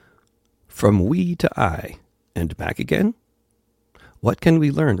From we to I, and back again? What can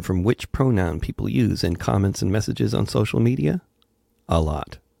we learn from which pronoun people use in comments and messages on social media? A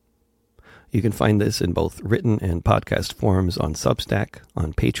lot. You can find this in both written and podcast forms on Substack,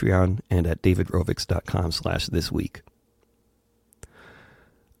 on Patreon, and at davidrovics.com/thisweek.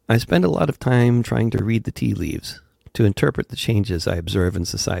 I spend a lot of time trying to read the tea leaves, to interpret the changes I observe in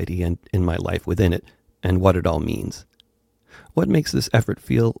society and in my life within it, and what it all means. What makes this effort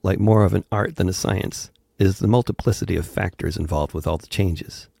feel like more of an art than a science is the multiplicity of factors involved with all the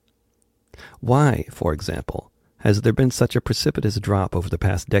changes. Why, for example, has there been such a precipitous drop over the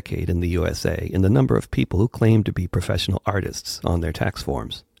past decade in the USA in the number of people who claim to be professional artists on their tax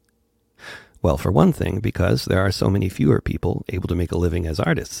forms? Well, for one thing, because there are so many fewer people able to make a living as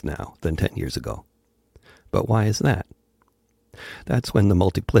artists now than 10 years ago. But why is that? That's when the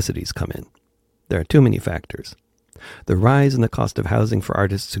multiplicities come in. There are too many factors. The rise in the cost of housing for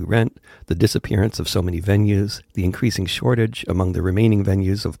artists who rent, the disappearance of so many venues, the increasing shortage among the remaining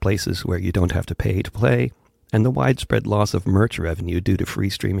venues of places where you don't have to pay to play, and the widespread loss of merch revenue due to free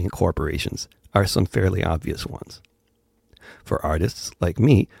streaming corporations are some fairly obvious ones. For artists like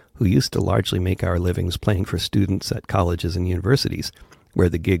me, who used to largely make our livings playing for students at colleges and universities, where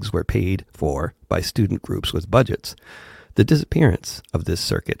the gigs were paid for by student groups with budgets, the disappearance of this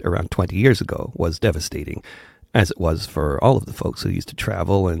circuit around 20 years ago was devastating, as it was for all of the folks who used to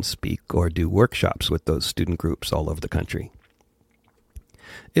travel and speak or do workshops with those student groups all over the country.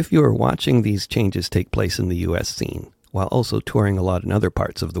 If you are watching these changes take place in the U.S. scene, while also touring a lot in other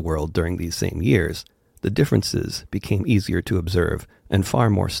parts of the world during these same years, the differences became easier to observe and far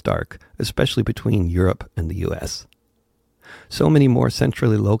more stark, especially between Europe and the U.S. So many more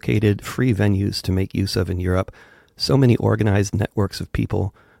centrally located, free venues to make use of in Europe, so many organized networks of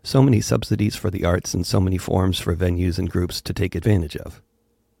people, so many subsidies for the arts, and so many forms for venues and groups to take advantage of.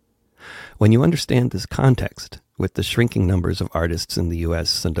 When you understand this context, with the shrinking numbers of artists in the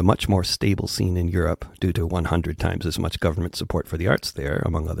U.S. and a much more stable scene in Europe due to 100 times as much government support for the arts there,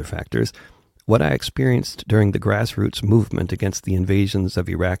 among other factors, what I experienced during the grassroots movement against the invasions of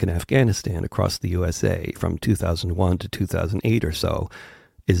Iraq and Afghanistan across the USA from 2001 to 2008 or so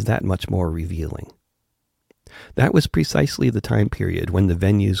is that much more revealing. That was precisely the time period when the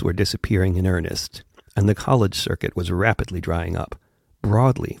venues were disappearing in earnest, and the college circuit was rapidly drying up,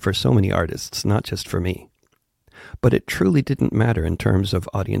 broadly for so many artists, not just for me. But it truly didn't matter in terms of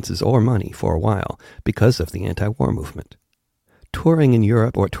audiences or money for a while because of the anti-war movement. Touring in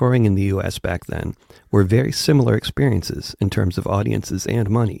Europe or touring in the U.S. back then were very similar experiences in terms of audiences and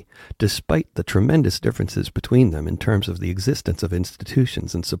money, despite the tremendous differences between them in terms of the existence of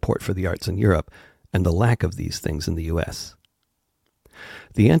institutions and support for the arts in Europe, and the lack of these things in the U.S.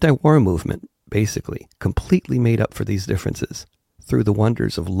 The anti-war movement, basically, completely made up for these differences through the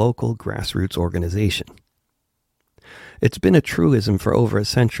wonders of local grassroots organization. It's been a truism for over a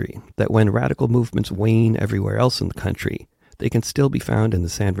century that when radical movements wane everywhere else in the country, they can still be found in the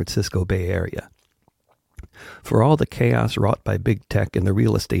San Francisco Bay Area. For all the chaos wrought by big tech and the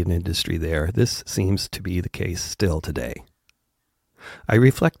real estate industry there, this seems to be the case still today. I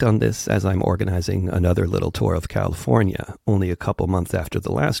reflect on this as I'm organizing another little tour of California, only a couple months after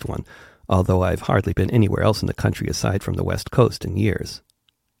the last one, although I've hardly been anywhere else in the country aside from the West Coast in years.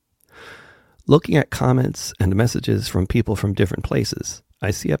 Looking at comments and messages from people from different places,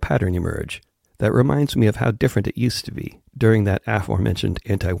 I see a pattern emerge that reminds me of how different it used to be during that aforementioned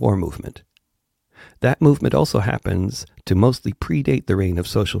anti-war movement. That movement also happens to mostly predate the reign of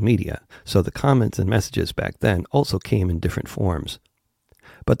social media, so the comments and messages back then also came in different forms.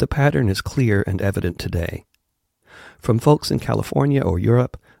 But the pattern is clear and evident today. From folks in California or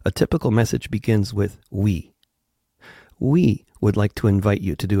Europe, a typical message begins with we. We would like to invite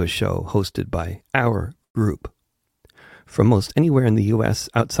you to do a show hosted by our group. From most anywhere in the U.S.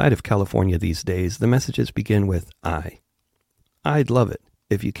 outside of California these days, the messages begin with I. I'd love it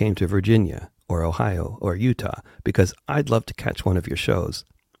if you came to Virginia or Ohio or Utah, because I'd love to catch one of your shows.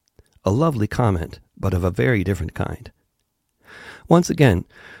 A lovely comment, but of a very different kind. Once again,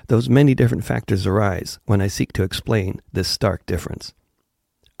 those many different factors arise when I seek to explain this stark difference.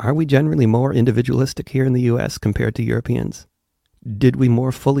 Are we generally more individualistic here in the U.S. compared to Europeans? Did we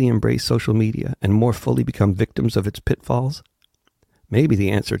more fully embrace social media and more fully become victims of its pitfalls? Maybe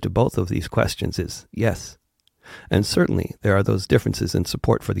the answer to both of these questions is yes. And certainly there are those differences in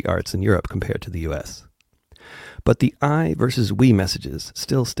support for the arts in Europe compared to the U.S. But the I versus we messages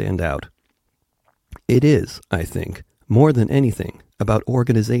still stand out. It is, I think, more than anything, about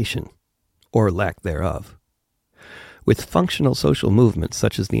organization, or lack thereof. With functional social movements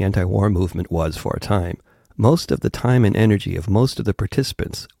such as the anti-war movement was for a time, Most of the time and energy of most of the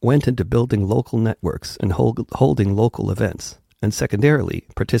participants went into building local networks and holding local events, and secondarily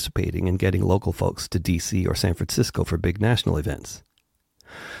participating in getting local folks to DC or San Francisco for big national events.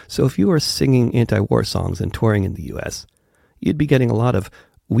 So if you were singing anti-war songs and touring in the U.S., you'd be getting a lot of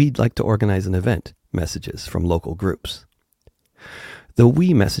 "we'd like to organize an event" messages from local groups. The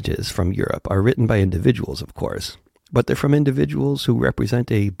 "we" messages from Europe are written by individuals, of course, but they're from individuals who represent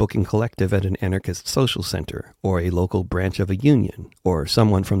a booking collective at an anarchist social center, or a local branch of a union, or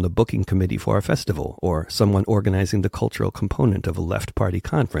someone from the booking committee for a festival, or someone organizing the cultural component of a left party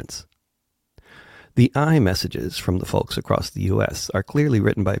conference. The "I" messages from the folks across the U.S. are clearly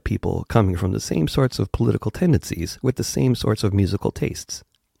written by people coming from the same sorts of political tendencies with the same sorts of musical tastes.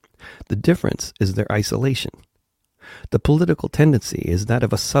 The difference is their isolation. The political tendency is that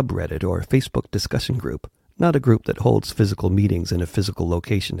of a subreddit or Facebook discussion group, not a group that holds physical meetings in a physical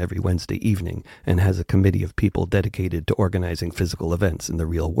location every Wednesday evening and has a committee of people dedicated to organizing physical events in the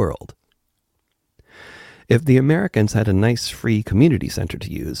real world. If the Americans had a nice free community center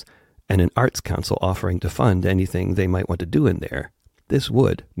to use, and an arts council offering to fund anything they might want to do in there, this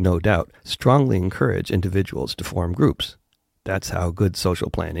would, no doubt, strongly encourage individuals to form groups. That's how good social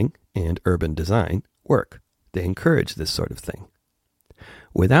planning and urban design work. They encourage this sort of thing.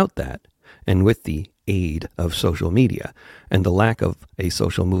 Without that, and with the aid of social media, and the lack of a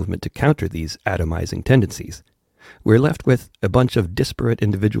social movement to counter these atomizing tendencies, we're left with a bunch of disparate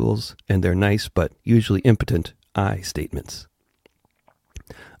individuals and their nice but usually impotent I statements.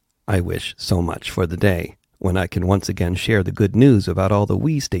 I wish so much for the day when I can once again share the good news about all the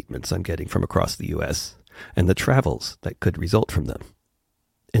we statements I'm getting from across the U.S. and the travels that could result from them.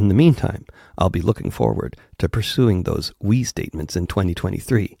 In the meantime, I'll be looking forward to pursuing those we statements in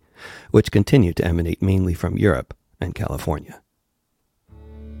 2023, which continue to emanate mainly from Europe and California.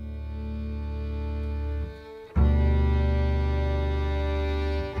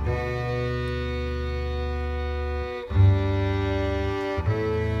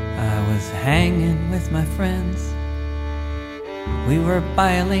 I was hanging with my friends. We were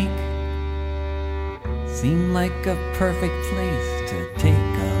by a lake. Seemed like a perfect place to take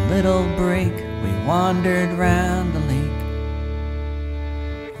a little break. We wandered round the lake.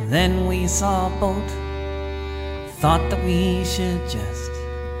 Then we saw a boat. Thought that we should just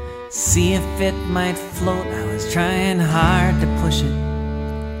see if it might float. I was trying hard to push it,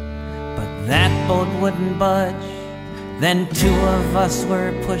 but that boat wouldn't budge. Then two of us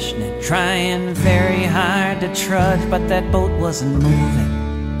were pushing it, trying very hard to trudge, but that boat wasn't moving.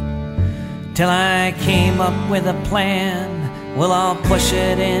 Till I came up with a plan. We'll all push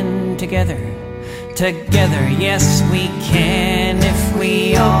it in together. Together, yes we can. If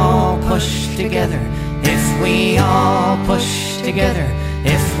we all push together. If we all push together.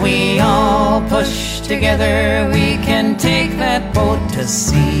 If we all push together, we can take that boat to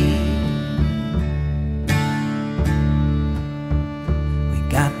sea.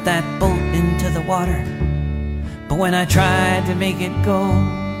 Got that boat into the water, but when I tried to make it go,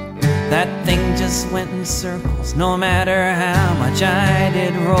 that thing just went in circles, no matter how much I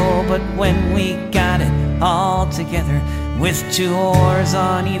did row. But when we got it all together, with two oars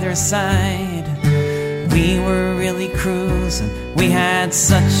on either side, we were really cruising. We had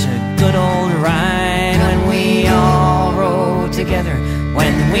such a good old ride. When we all rowed together,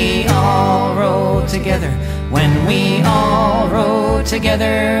 when we all rowed together, when we all row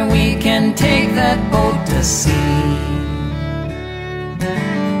together, we can take that boat to sea.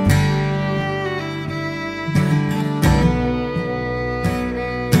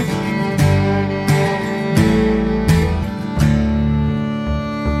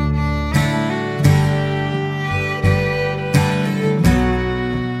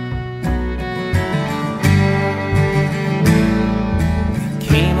 We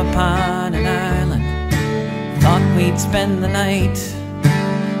came upon an island. Thought we'd spend the night,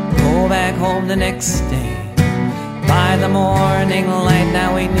 go back home the next day. By the morning light,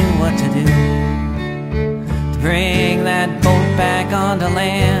 now we knew what to do, to bring that boat back onto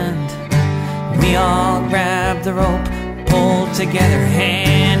land. We all grabbed the rope, pulled together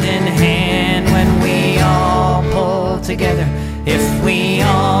hand in hand. When we all pulled together, if we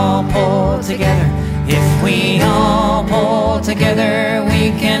all pull together, if we all pull together,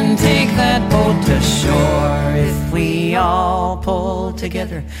 we can take that boat to shore. If we all pull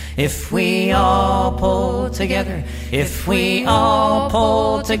together, if we all pull together, if we all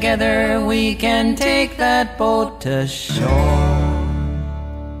pull together, we can take that boat to shore.